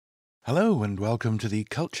Hello and welcome to the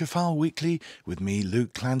Culture File Weekly with me,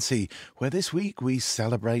 Luke Clancy, where this week we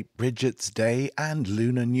celebrate Bridget's Day and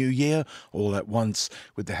Lunar New Year all at once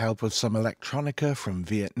with the help of some electronica from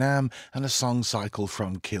Vietnam and a song cycle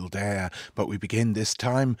from Kildare. But we begin this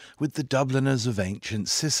time with the Dubliners of Ancient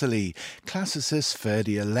Sicily. Classicist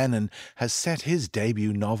Ferdia Lennon has set his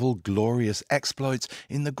debut novel Glorious Exploits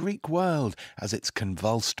in the Greek world as it's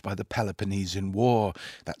convulsed by the Peloponnesian War.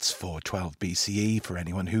 That's 412 BCE for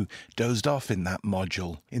anyone who dozed off in that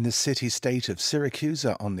module. In the city-state of Syracuse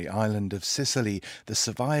on the island of Sicily, the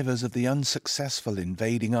survivors of the unsuccessful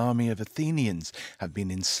invading army of Athenians have been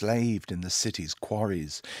enslaved in the city's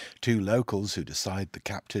quarries. Two locals who decide the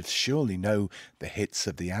captives surely know the hits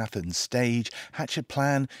of the Athens stage hatch a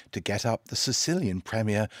plan to get up the Sicilian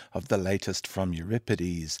premiere of the latest from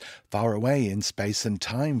Euripides, far away in space and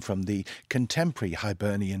time from the contemporary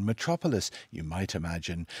Hibernian metropolis, you might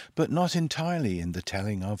imagine, but not entirely in the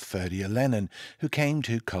telling of Ferdia Lennon, who came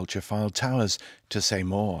to Culture File Towers to say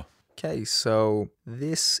more. Okay, so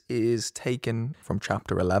this is taken from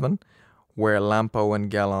chapter 11, where Lampo and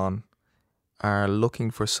Gelon are looking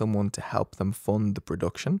for someone to help them fund the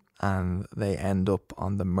production, and they end up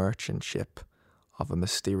on the merchant ship of a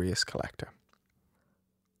mysterious collector.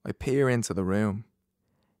 I peer into the room.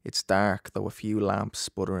 It's dark, though a few lamps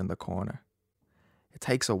sputter in the corner. It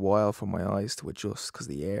takes a while for my eyes to adjust because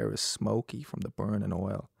the air is smoky from the burning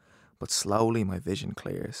oil, but slowly my vision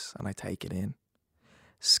clears and I take it in.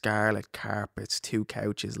 Scarlet carpets, two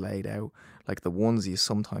couches laid out like the ones you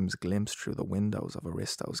sometimes glimpse through the windows of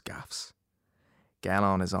Aristo's gaffs.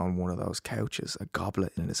 Gelon is on one of those couches, a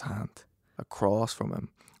goblet in his hand. Across from him,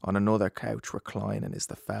 on another couch reclining, is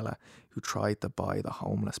the fella who tried to buy the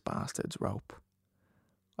homeless bastard's rope.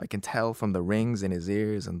 I can tell from the rings in his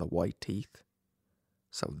ears and the white teeth.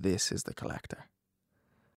 So this is the collector.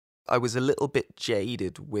 I was a little bit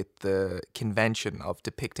jaded with the convention of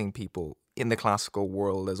depicting people in the classical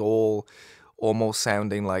world as all almost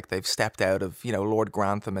sounding like they've stepped out of, Lord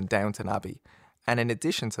Grantham and Downton Abbey. And in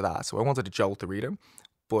addition to that, so I wanted to jolt the reader,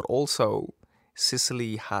 but also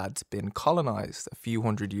Sicily had been colonized a few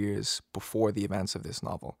hundred years before the events of this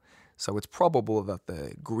novel. So it's probable that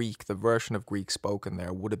the version of Greek spoken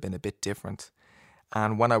there would have been a bit different.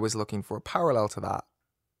 And when I was looking for a parallel to that,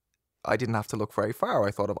 I didn't have to look very far.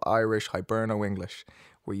 I thought of Irish Hiberno-English,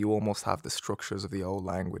 where you almost have the structures of the old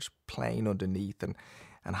language playing underneath and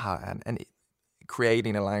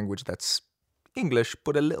creating a language that's English,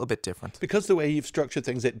 but a little bit different. Because the way you've structured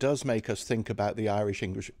things, it does make us think about the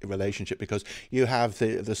Irish-English relationship, because you have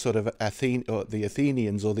the sort of the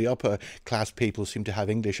Athenians or the upper class people seem to have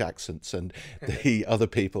English accents, and the other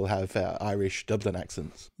people have Irish Dublin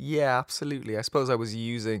accents. Yeah, absolutely. I suppose I was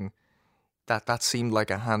using that seemed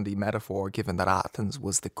like a handy metaphor, given that Athens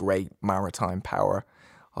was the great maritime power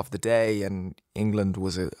of the day and England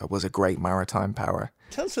was a great maritime power.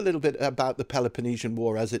 Tell us a little bit about the Peloponnesian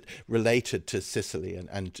War as it related to Sicily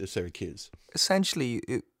and to Syracuse. Essentially,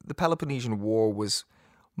 the Peloponnesian War was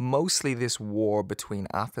mostly this war between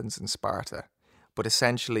Athens and Sparta, but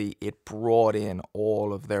essentially it brought in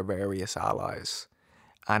all of their various allies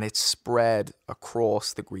and it spread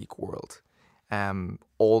across the Greek world.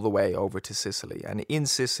 All the way over to Sicily. And in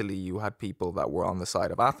Sicily, you had people that were on the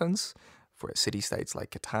side of Athens for city-states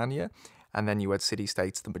like Catania, and then you had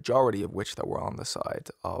city-states, the majority of which that were on the side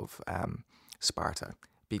of Sparta,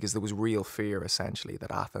 because there was real fear, essentially,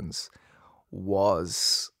 that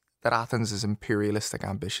Athens's imperialistic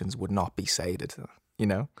ambitions would not be sated,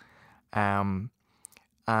 and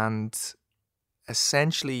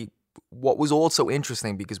essentially, what was also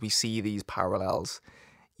interesting, because we see these parallels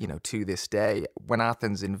to this day, when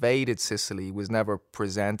Athens invaded Sicily, was never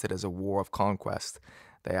presented as a war of conquest.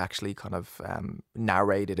 They actually kind of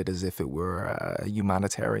narrated it as if it were a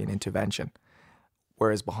humanitarian intervention.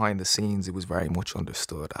 Whereas behind the scenes, it was very much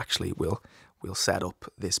understood. Actually, we'll set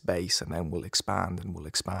up this base and then we'll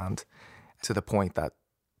expand to the point that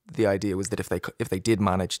the idea was that if they did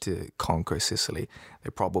manage to conquer Sicily, they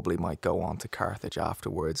probably might go on to Carthage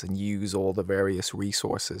afterwards and use all the various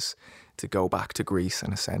resources to go back to Greece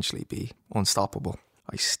and essentially be unstoppable.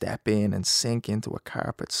 I step in and sink into a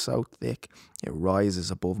carpet so thick it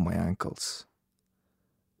rises above my ankles.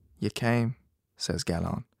 "You came," says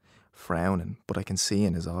Gelon, frowning, but I can see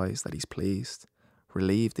in his eyes that he's pleased,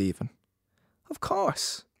 relieved even. "Of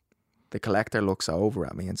course." The collector looks over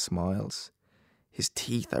at me and smiles. His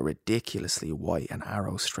teeth are ridiculously white and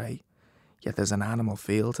arrow straight, yet there's an animal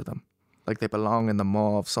feel to them, like they belong in the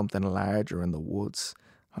maw of something larger in the woods,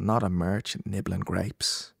 and not a merchant nibbling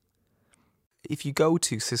grapes. If you go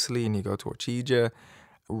to Sicily and you go to Ortigia,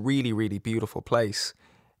 a really, really beautiful place,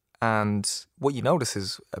 And what you notice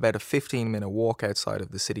is about a 15-minute walk outside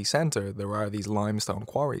of the city centre, there are these limestone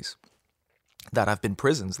quarries that have been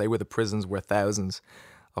prisons. They were the prisons where thousands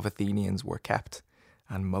of Athenians were kept,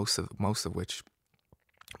 and most of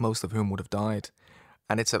whom would have died.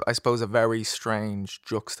 And it's, I suppose, a very strange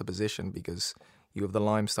juxtaposition, because you have the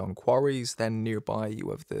limestone quarries, then nearby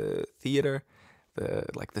you have the theatre,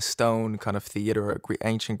 the stone kind of theatre,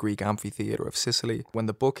 ancient Greek amphitheatre of Sicily. When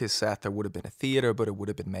the book is set, there would have been a theatre, but it would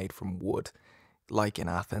have been made from wood. Like in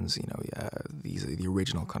Athens, the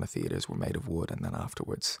original kind of theatres were made of wood, and then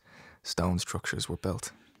afterwards stone structures were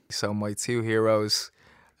built. So my two heroes,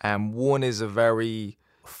 one is a very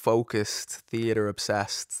focused,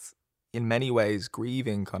 theatre-obsessed, in many ways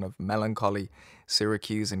grieving, kind of melancholy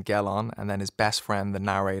Syracusan Gelon, and then his best friend, the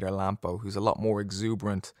narrator Lampo, who's a lot more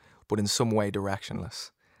exuberant, but in some way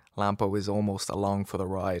directionless. Lampo is almost along for the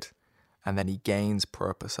ride, and then he gains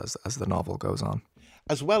purpose as the novel goes on.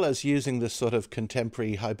 As well as using this sort of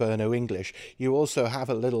contemporary Hiberno English, you also have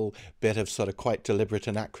a little bit of sort of quite deliberate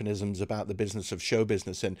anachronisms about the business of show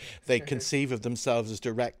business, and they conceive of themselves as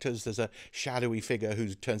directors. There's a shadowy figure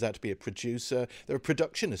who turns out to be a producer. There are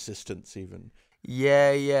production assistants even.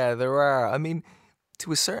 Yeah, there are. I mean,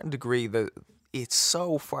 to a certain degree, it's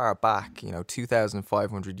so far back,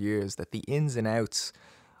 2,500 years, that the ins and outs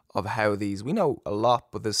of how these, we know a lot,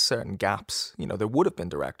 but there's certain gaps. There would have been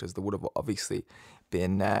directors. There would have obviously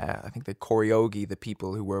been, I think, the choreogi, the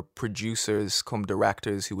people who were producers come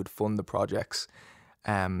directors who would fund the projects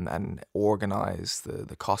and organise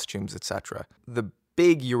the costumes, etc. The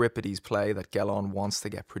big Euripides play that Gelon wants to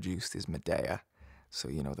get produced is Medea. So,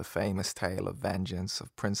 the famous tale of vengeance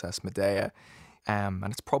of Princess Medea. And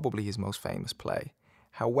it's probably his most famous play.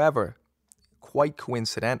 However, quite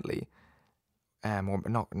coincidentally, or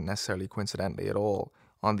not necessarily coincidentally at all,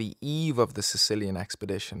 on the eve of the Sicilian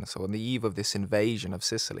expedition, so on the eve of this invasion of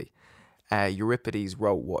Sicily, Euripides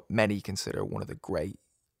wrote what many consider one of the great,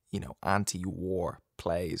 anti-war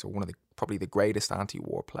plays, or probably the greatest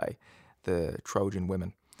anti-war play, the Trojan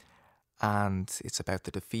Women. And it's about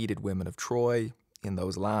the defeated women of Troy in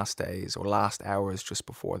those last days or last hours just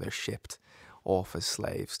before they're shipped off as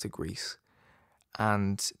slaves to Greece.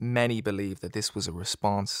 And many believe that this was a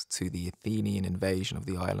response to the Athenian invasion of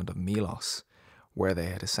the island of Melos, where they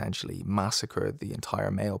had essentially massacred the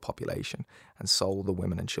entire male population and sold the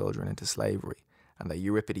women and children into slavery. And that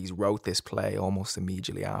Euripides wrote this play almost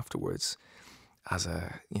immediately afterwards as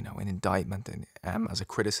an indictment and as a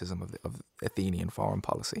criticism of Athenian foreign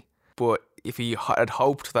policy. But if he had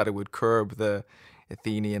hoped that it would curb the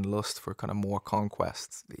Athenian lust for kind of more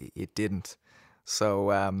conquests, it didn't.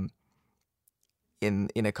 So in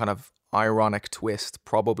a kind of ironic twist,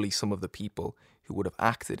 probably some of the people who would have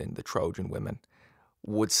acted in the Trojan Women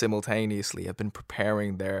would simultaneously have been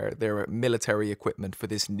preparing their military equipment for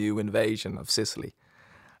this new invasion of Sicily.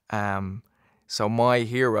 So my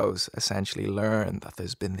heroes essentially learn that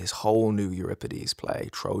there's been this whole new Euripides play,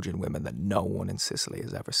 Trojan Women, that no one in Sicily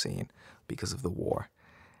has ever seen because of the war.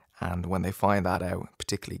 And when they find that out,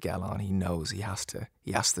 particularly Gelon, he knows he has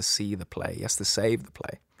to see the play, he has to save the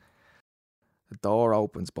play. The door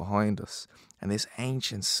opens behind us, and this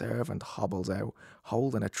ancient servant hobbles out,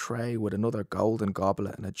 holding a tray with another golden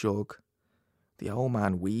goblet and a jug. The old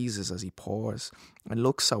man wheezes as he pours, and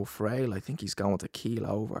looks so frail I think he's going to keel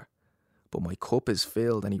over. But my cup is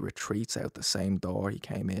filled, and he retreats out the same door he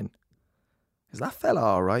came in. Is that fella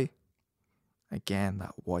all right? Again,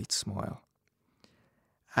 that white smile.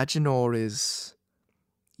 Agenor is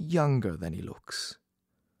younger than he looks.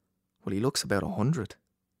 Well, he looks about 100.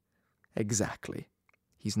 Exactly.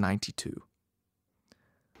 He's 92.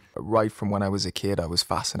 Right from when I was a kid, I was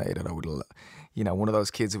fascinated. I would, one of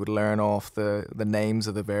those kids who would learn off the names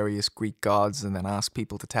of the various Greek gods and then ask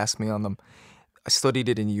people to test me on them. I studied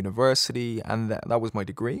it in university, and that was my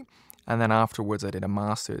degree. And then afterwards, I did a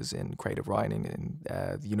master's in creative writing in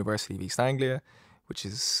the University of East Anglia, which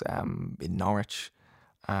is in Norwich.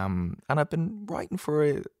 And I've been writing for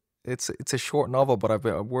it. It's a short novel, but I've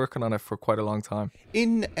been working on it for quite a long time.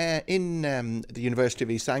 In the University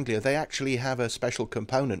of East Anglia, they actually have a special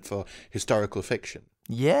component for historical fiction.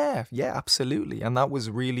 Yeah, absolutely, and that was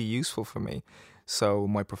really useful for me. So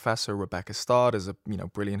my professor Rebecca Stodd is a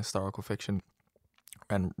brilliant historical fiction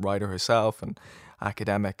and writer herself and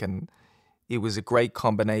academic, and it was a great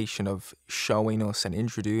combination of showing us and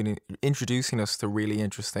introducing us to really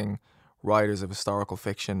interesting writers of historical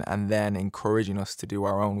fiction, and then encouraging us to do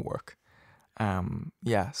our own work.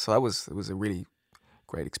 So it was a really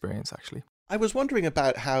great experience, actually. I was wondering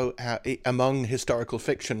about how among historical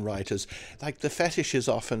fiction writers, like the fetish is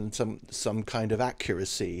often some kind of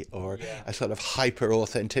accuracy or a sort of hyper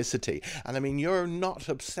authenticity. And I mean, you're not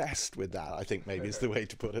obsessed with that, I think maybe is the way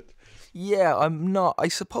to put it. Yeah, I'm not. I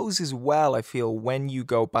suppose as well, I feel when you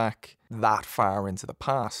go back that far into the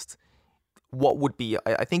past, what would be,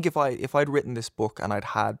 I think if I'd written this book and I'd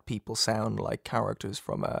had people sound like characters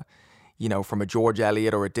from a George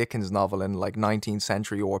Eliot or a Dickens novel in like 19th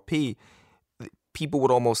century RP, people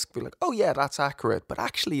would almost be like, oh yeah, that's accurate. But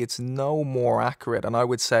actually it's no more accurate. And I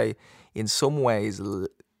would say in some ways,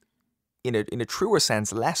 in a truer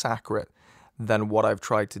sense, less accurate than what I've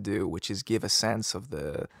tried to do, which is give a sense of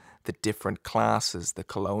the different classes, the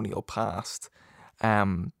colonial past.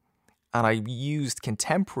 And I used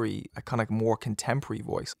a kind of more contemporary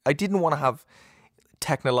voice. I didn't want to have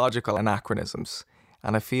technological anachronisms.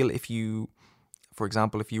 And I feel for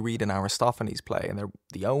example, if you read an Aristophanes play, and they're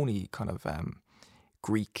the only kind of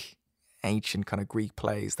ancient kind of Greek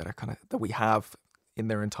plays that we have in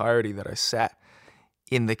their entirety that are set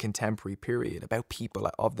in the contemporary period about people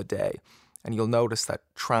of the day. And you'll notice that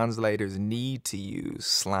translators need to use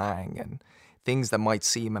slang and things that might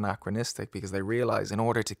seem anachronistic because they realize in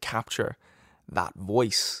order to capture that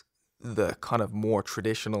voice, the kind of more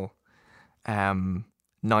traditional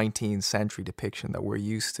 19th century depiction that we're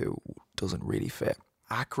used to doesn't really fit.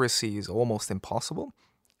 Accuracy is almost impossible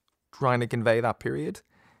trying to convey that period.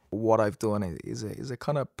 What I've done is a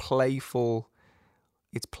kind of playful.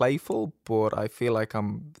 It's playful, but I feel like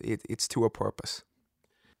it's to a purpose.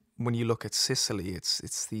 When you look at Sicily,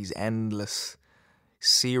 it's these endless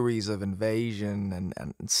series of invasion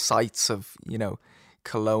and sites of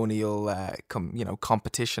colonial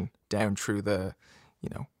competition down through the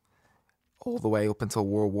all the way up until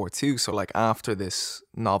World War II. So like after this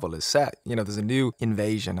novel is set, there's a new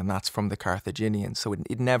invasion, and that's from the Carthaginians. So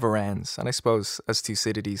it never ends. And I suppose, as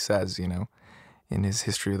Thucydides says, in his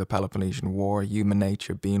History of the Peloponnesian War, human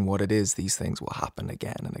nature being what it is, these things will happen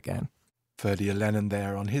again and again. Ferdia Lennon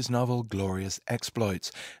there on his novel Glorious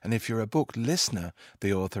Exploits. And if you're a book listener,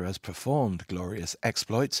 the author has performed Glorious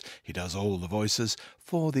Exploits. He does all the voices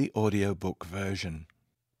for the audiobook version.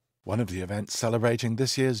 One of the events celebrating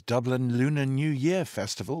this year's Dublin Lunar New Year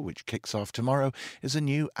Festival, which kicks off tomorrow, is a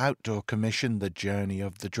new outdoor commission, The Journey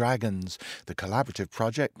of the Dragons. The collaborative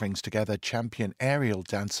project brings together champion aerial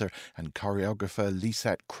dancer and choreographer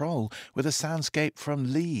Lisette Kroll with a soundscape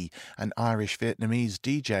from Lee, an Irish-Vietnamese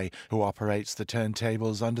DJ who operates the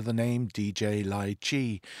turntables under the name DJ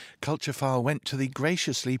Lychee. Culturefile went to the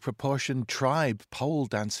graciously proportioned Tribe pole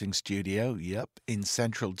dancing studio, in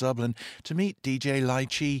central Dublin, to meet DJ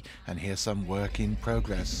Lychee and hear some work in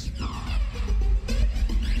progress.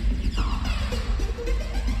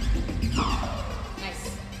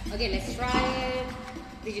 Nice. Okay, let's try it.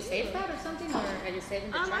 Did you save that or something, or are you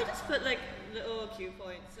saving the track? I just put like little cue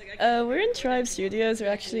points. We're in Tribe Studios. We're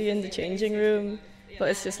actually in the changing room, but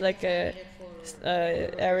it's just like a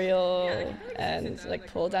aerial and like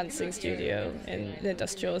pole dancing studio in the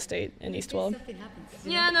industrial estate in East Wall.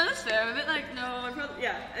 Yeah, no, that's fair. I'm a bit like,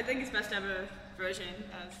 I think it's best to have a version.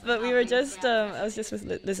 But we were just, I was just with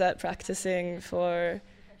Lisette practicing for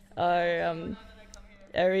our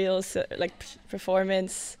aerial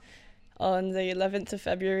performance on the 11th of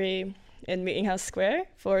February in Meeting House Square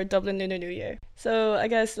for Dublin Lunar New Year. So I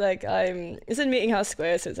guess it's in Meeting House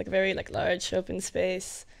Square, so it's like a very large open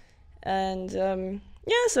space. And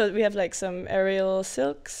so we have some aerial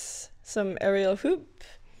silks, some aerial hoop,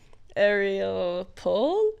 aerial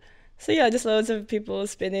pole. So yeah, just loads of people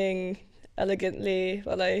spinning elegantly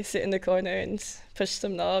while I sit in the corner and push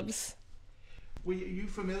some knobs. Were you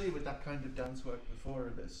familiar with that kind of dance work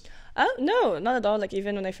before this? No, not at all.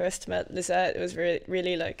 Even when I first met Lisette, it was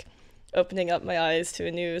really opening up my eyes to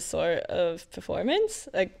a new sort of performance.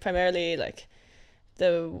 Primarily I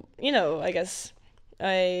guess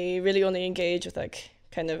I really only engage with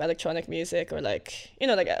kind of electronic music or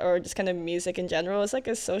or just kind of music in general as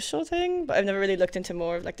a social thing, but I've never really looked into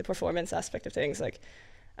more of the performance aspect of things.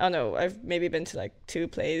 I don't know, I've maybe been to 2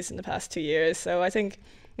 plays in the past 2 years, so I think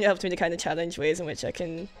it helped me to kind of challenge ways in which I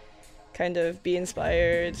can kind of be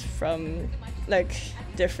inspired from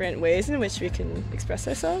different ways in which we can express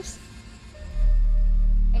ourselves.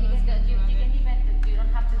 And you don't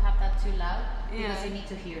have to have that too loud because you need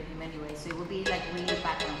to hear him anyway, so it will be really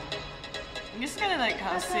background. I'm just kind of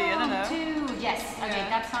housey, I don't know. 2, yes, okay,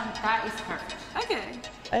 that is perfect. Okay.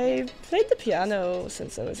 I played the piano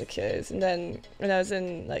since I was a kid, and then when I was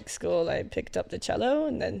in school I picked up the cello,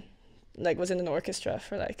 and then was in an orchestra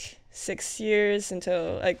for 6 years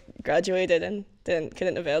until I graduated and then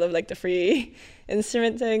couldn't avail of the free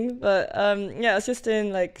instrument thing. But I was just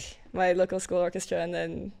in my local school orchestra, and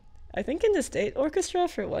then I think in the state orchestra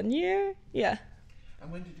for 1 year. Yeah.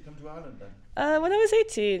 And when did you come to Ireland then? When I was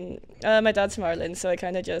 18, my dad's from Ireland, so I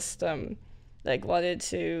kind of just like wanted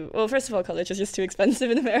to. Well, first of all, college was just too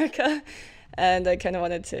expensive in America, and I kind of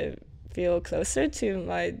wanted to feel closer to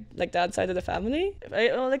my like dad's side of the family.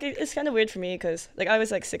 It's kind of weird for me because like I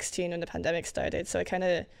was like 16 when the pandemic started, so I kind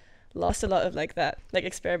of lost a lot of like that like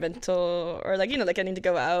experimental or like like getting to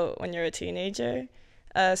go out when you're a teenager.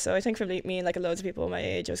 So I think for me and like loads of people my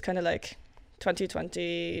age, it was kind of like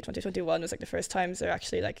 2020, 2021 was like the first times they're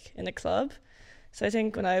actually like in a club. So I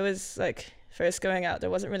think when I was like first going out, there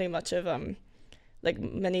wasn't really much of like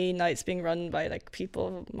many nights being run by like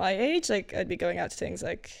people my age. Like I'd be going out to things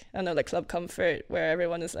like, I don't know, like Club Comfort, where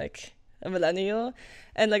everyone is like a millennial,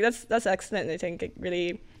 and like that's excellent. And I think it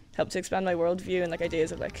really helped to expand my worldview and like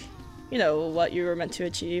ideas of like what you were meant to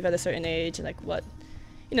achieve at a certain age, and like what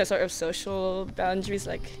sort of social boundaries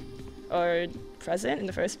like are present in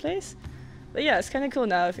the first place. But yeah, it's kind of cool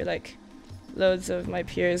now. I feel like loads of my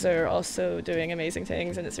peers are also doing amazing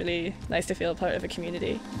things, and it's really nice to feel part of a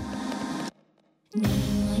community.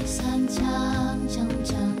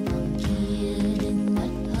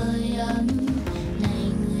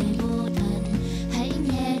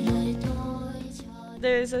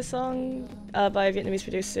 There's a song by a Vietnamese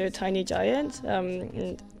producer, Tiny Giant,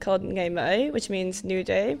 called Ngày Mai, which means new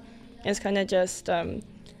day. And it's kind of just, I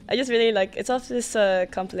just really like, it's off this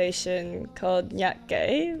compilation called Nhạc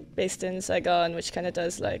Kể, based in Saigon, which kind of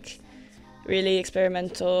does like really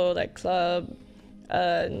experimental, like club,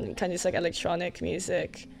 kind of just like electronic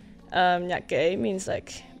music. Nhạc Kể means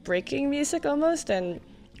like breaking music almost, and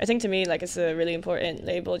I think to me like it's a really important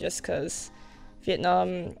label just because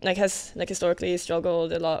Vietnam like has like historically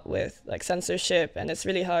struggled a lot with like censorship, and it's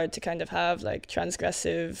really hard to kind of have like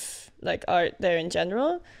transgressive like art there in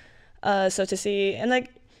general. So to see, and like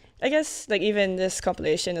I guess like even this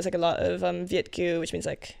compilation is like a lot of Viet Kieu, which means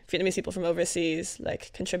like Vietnamese people from overseas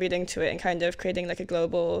like contributing to it and kind of creating like a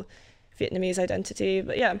global Vietnamese identity.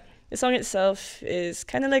 But yeah, the song itself is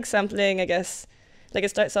kind of like sampling, I guess. Like it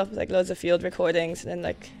starts off with like loads of field recordings, and then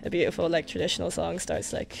like a beautiful like traditional song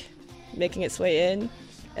starts like making its way in,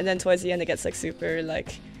 and then towards the end it gets like super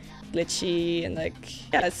like glitchy, and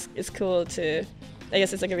like yeah, it's cool to, I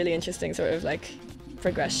guess it's like a really interesting sort of like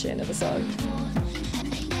progression of a song.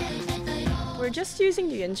 We're just using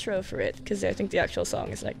the intro for it because I think the actual song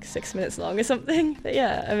is like 6 minutes long or something. But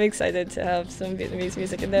yeah, I'm excited to have some Vietnamese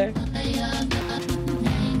music in there.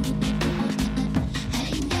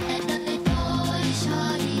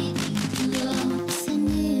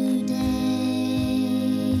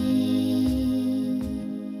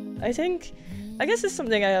 I guess it's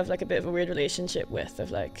something I have like a bit of a weird relationship with, of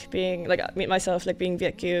like being like myself like being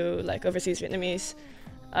Viet Kieu, like overseas Vietnamese.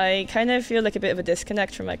 I kind of feel like a bit of a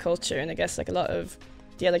disconnect from my culture, and I guess like a lot of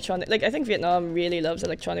the electronic, like I think Vietnam really loves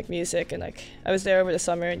electronic music, and like I was there over the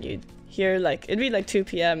summer and you'd hear like, it'd be like 2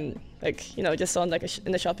 p.m. like just on like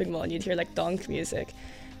in the shopping mall, and you'd hear like donk music.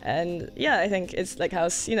 And yeah, I think it's like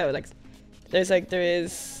house, like there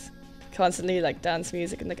is constantly like dance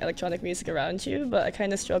music and like electronic music around you, but I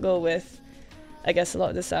kind of struggle with, I guess a lot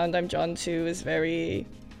of the sound I'm drawn to is very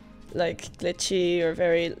like glitchy or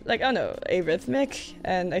very like, I don't know, arrhythmic.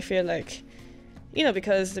 And I feel like,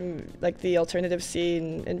 because the alternative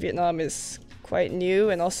scene in Vietnam is quite new,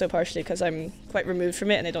 and also partially because I'm quite removed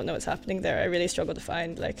from it and I don't know what's happening there, I really struggle to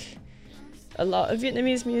find like a lot of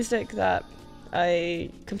Vietnamese music that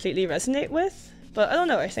I completely resonate with. But I don't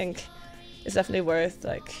know, I think it's definitely worth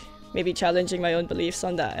like maybe challenging my own beliefs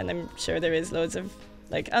on that, and I'm sure there is loads of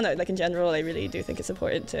like, I don't know, like in general I really do think it's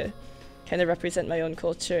important to kind of represent my own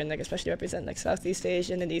culture, and like especially represent like Southeast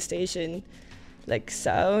Asian and East Asian like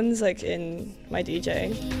sounds like in my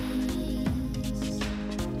DJing.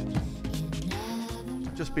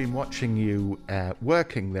 Just been watching you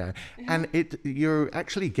working there, and you're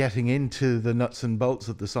actually getting into the nuts and bolts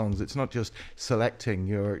of the songs. It's not just selecting,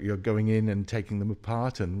 you're going in and taking them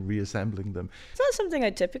apart and reassembling them. It's not something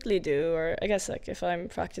I typically do, or I guess like if I'm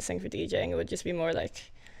practicing for DJing it would just be more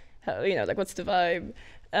like how, like what's the vibe.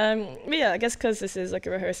 But yeah, I guess because this is like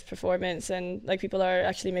a rehearsed performance and like people are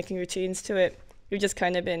actually making routines to it, we've just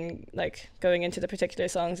kind of been like going into the particular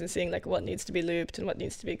songs and seeing like what needs to be looped and what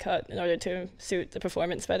needs to be cut in order to suit the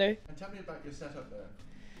performance better. And tell me about your setup there.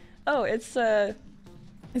 Oh, it's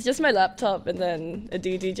just my laptop and then a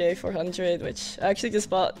DDJ 400, which I actually just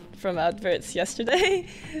bought from adverts yesterday.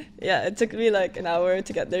 Yeah, it took me like an hour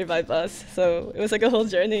to get there by bus, so it was like a whole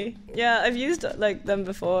journey. Yeah, I've used like them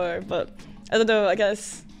before, but I don't know, I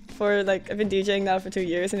guess for like I've been DJing now for 2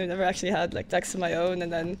 years and I've never actually had like decks of my own,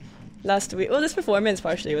 and then last week. Well, this performance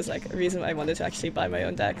partially was like a reason why I wanted to actually buy my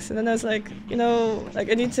own decks. And then I was like, like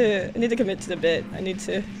I need to commit to the bit. I need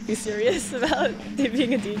to be serious about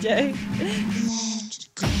being a DJ.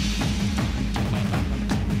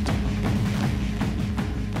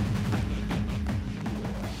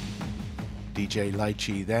 DJ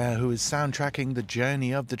Lychee there, who is soundtracking The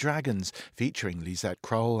Journey of the Dragons, featuring Lisette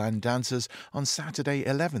Kroll and dancers on Saturday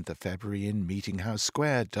 11th of February in Meeting House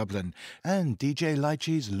Square, Dublin. And DJ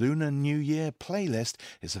Lychee's Lunar New Year playlist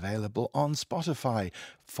is available on Spotify.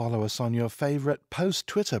 Follow us on your favourite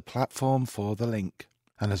post-Twitter platform for the link.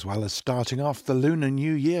 And as well as starting off the Lunar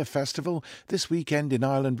New Year festival, this weekend in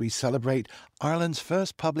Ireland we celebrate Ireland's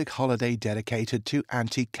first public holiday dedicated to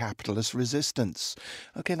anti-capitalist resistance.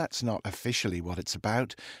 OK, that's not officially what it's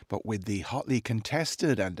about, but with the hotly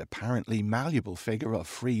contested and apparently malleable figure of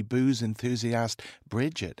free booze enthusiast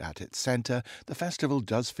Bridget at its centre, the festival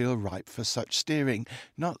does feel ripe for such steering,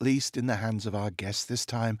 not least in the hands of our guest this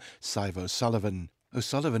time, Sadhbh O'Sullivan.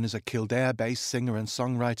 O'Sullivan is a Kildare-based singer and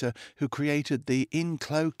songwriter who created the In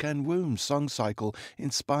Cloak and Womb song cycle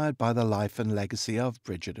inspired by the life and legacy of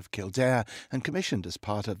Bridget of Kildare and commissioned as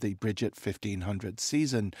part of the Bridget 1500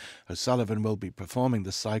 season. O'Sullivan will be performing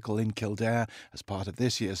the cycle in Kildare as part of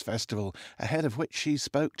this year's festival, ahead of which she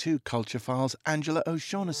spoke to Culture File's Angela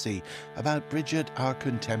O'Shaughnessy about Bridget, our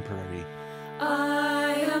contemporary.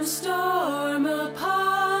 I am storm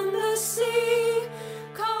upon the sea.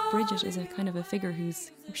 Bridget is a kind of a figure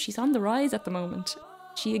she's on the rise at the moment.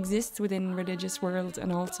 She exists within religious worlds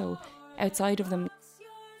and also outside of them.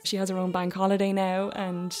 She has her own bank holiday now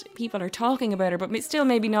and people are talking about her but still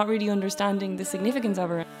maybe not really understanding the significance of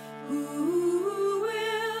her.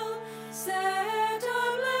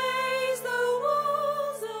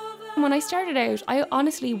 When I started out, I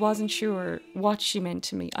honestly wasn't sure what she meant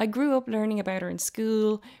to me. I grew up learning about her in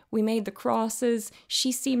school. We made the crosses.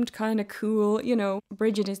 She seemed kind of cool.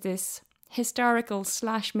 Bridget is this historical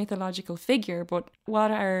 / mythological figure, but what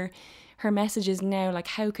are her messages now? Like,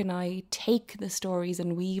 how can I take the stories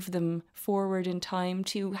and weave them forward in time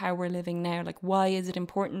to how we're living now? Like, why is it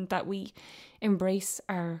important that we embrace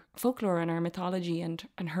our folklore and our mythology and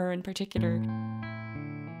her in particular?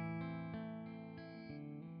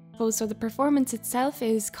 So the performance itself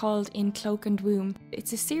is called In Cloak and Womb.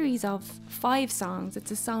 It's a series of 5 songs.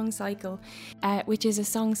 It's a song cycle, which is a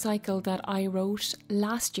song cycle that I wrote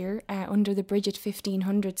last year under the Bridget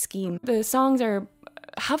 1500 scheme. The songs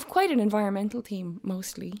have quite an environmental theme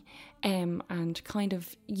mostly, and kind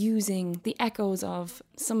of using the echoes of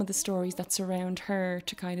some of the stories that surround her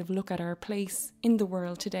to kind of look at our place in the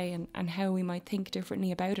world today and how we might think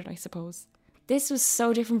differently about it, I suppose. This was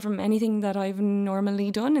so different from anything that I've normally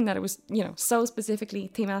done in that it was, so specifically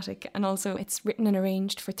thematic, and also it's written and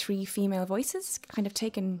arranged for 3 female voices, kind of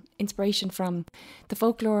taken inspiration from the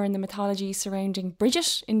folklore and the mythology surrounding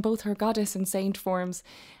Bridget in both her goddess and saint forms,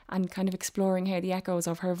 and kind of exploring how the echoes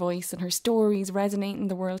of her voice and her stories resonate in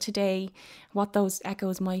the world today, what those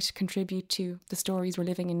echoes might contribute to the stories we're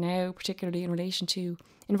living in now, particularly in relation to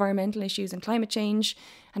environmental issues and climate change,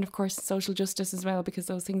 and of course social justice as well, because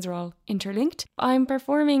those things are all interlinked. I'm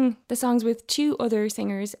performing the songs with 2 other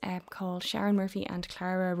singers called Sharon Murphy and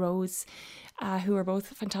Clara Rose, who are both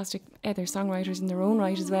fantastic they're songwriters in their own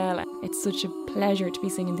right as well. It's such a pleasure to be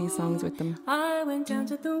singing these songs with them. I went down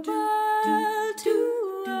to the well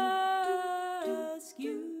to ask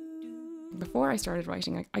you. Before I started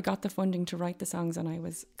writing, I got the funding to write the songs and I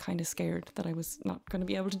was kind of scared that I was not going to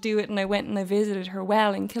be able to do it, and I went and I visited her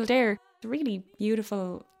well in Kildare. It's really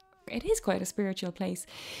beautiful. It is quite a spiritual place.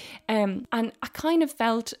 And I kind of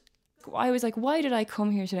felt, I was like, why did I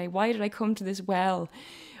come here today? Why did I come to this well?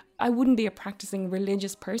 I wouldn't be a practicing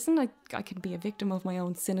religious person. I could be a victim of my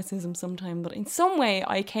own cynicism sometimes, but in some way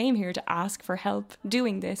I came here to ask for help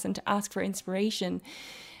doing this and to ask for inspiration.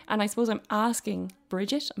 And I suppose I'm asking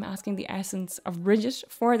Bridget, I'm asking the essence of Bridget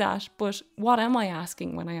for that. But what am I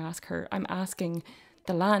asking when I ask her? I'm asking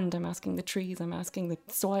the land, I'm asking the trees, I'm asking the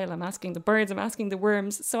soil, I'm asking the birds, I'm asking the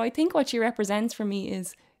worms. So I think what she represents for me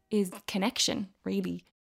is connection, really.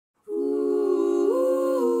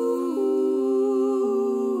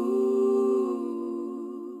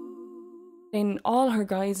 In all her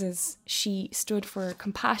guises, she stood for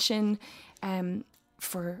compassion,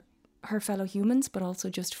 for her fellow humans, but also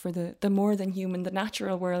just for the more than human, the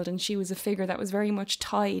natural world. And she was a figure that was very much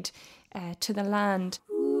tied to the land.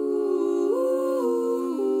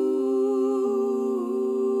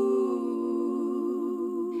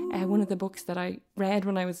 One of the books that I read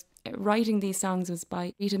when I was writing these songs was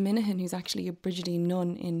by Rita Minahan, who's actually a Bridgidian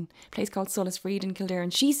nun in a place called Sulisfried in Kildare.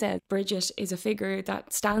 And she said Bridget is a figure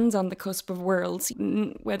that stands on the cusp of worlds,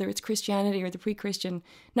 whether it's Christianity or the pre-Christian.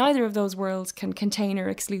 Neither of those worlds can contain her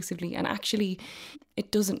exclusively. And actually, it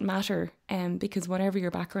doesn't matter because whatever your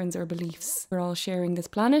backgrounds or beliefs, we're all sharing this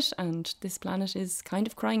planet, and this planet is kind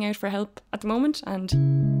of crying out for help at the moment. And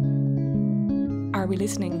are we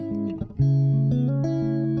listening?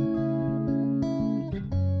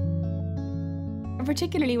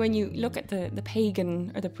 Particularly when you look at the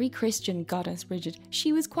pagan or the pre-Christian goddess Bridget,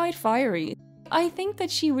 she was quite fiery. I think that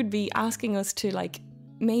she would be asking us to like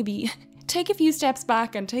maybe take a few steps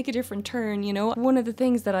back and take a different turn, you know. One of the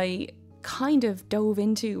things that I kind of dove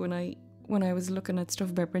into when I was looking at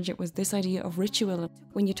stuff about Bridget was this idea of ritual.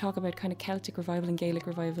 When you talk about kind of Celtic revival and Gaelic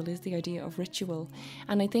revival, is the idea of ritual.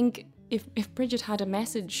 And I think if Bridget had a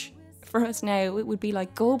message for us now, it would be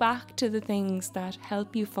like, go back to the things that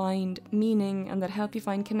help you find meaning and that help you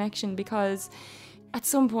find connection, because at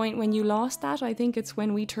some point when you lost that, I think it's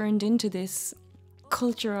when we turned into this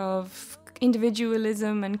culture of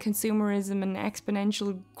individualism and consumerism and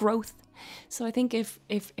exponential growth. So I think if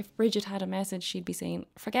Bridget had a message, she'd be saying,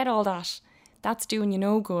 forget all that. That's doing you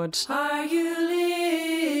no good. Are you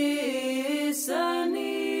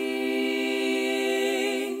listening?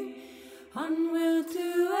 Unwill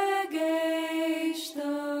to engage the...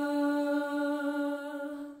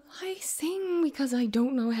 I sing because I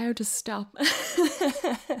don't know how to stop.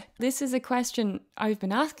 This is a question I've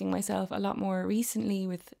been asking myself a lot more recently,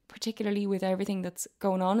 particularly with everything that's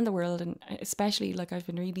going on in the world, and especially like I've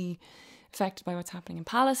been really affected by what's happening in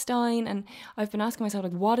Palestine, and I've been asking myself,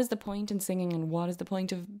 like, what is the point in singing and what is the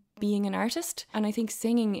point of being an artist? And I think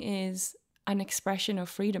singing is an expression of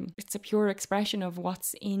freedom. It's a pure expression of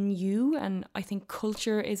what's in you, and I think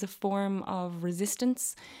culture is a form of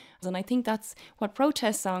resistance. And I think that's what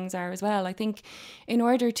protest songs are as well. I think in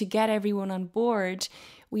order to get everyone on board,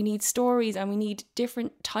 we need stories and we need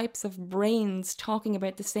different types of brains talking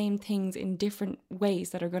about the same things in different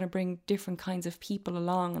ways that are going to bring different kinds of people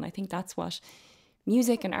along. And I think that's what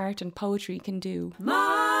music and art and poetry can do.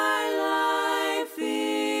 My life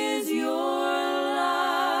is your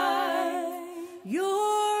life.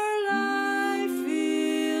 Your life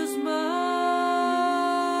is mine.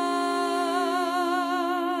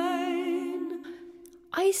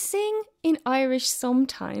 I sing in Irish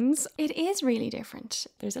sometimes. It is really different.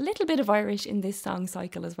 There's a little bit of Irish in this song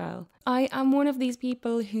cycle as well. I am one of these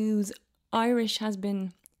people whose Irish has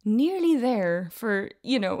been nearly there for,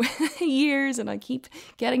 years, and I keep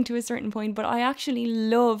getting to a certain point, but I actually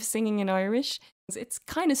love singing in Irish. It's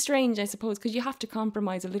kind of strange, I suppose, because you have to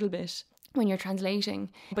compromise a little bit when you're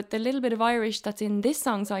translating. But the little bit of Irish that's in this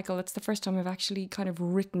song cycle, it's the first time I've actually kind of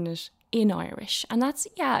written it in Irish. And that's,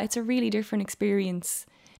 it's a really different experience.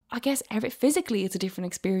 I guess physically it's a different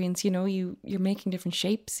experience, you're making different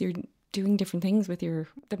shapes, you're doing different things with the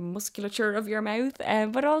musculature of your mouth.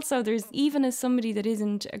 But also there's, even as somebody that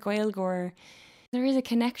isn't a Gaeilgeoir, there is a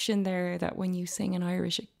connection there that when you sing in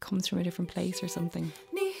Irish, it comes from a different place or something.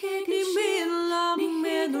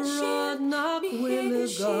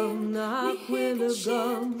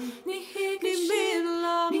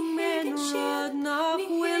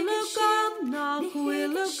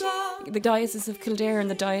 The Diocese of Kildare and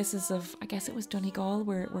the Diocese of, I guess it was Donegal,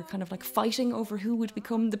 were kind of like fighting over who would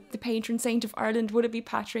become the patron saint of Ireland. Would it be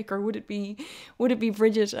Patrick or would it be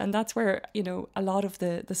Bridget? And that's where, a lot of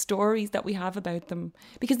the stories that we have about them,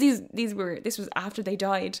 because this was after they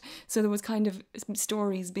died, so there was kind of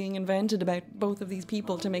stories being invented about both of these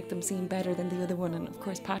people to make them seem better than the other one. And of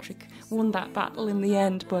course Patrick won that battle in the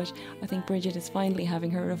end, but I think Bridget is finally having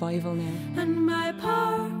her revival now. And my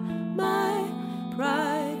power, my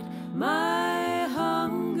pride, my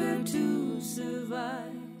hunger to survive.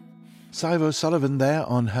 Sadhbh O'Sullivan there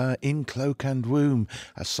on her In Cloak and Womb,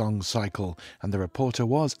 a song cycle, and the reporter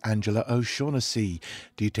was Angela O'Shaughnessy.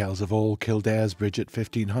 Details of all Kildare's Bridget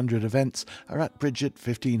 1500 events are at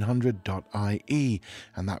bridget1500.ie.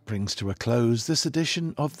 And that brings to a close this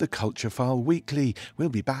edition of the Culture File Weekly. We'll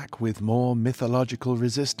be back with more mythological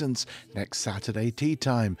resistance next Saturday tea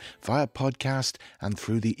time via podcast and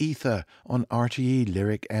through the ether on RTE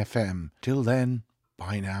Lyric FM. Till then,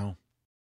 bye now.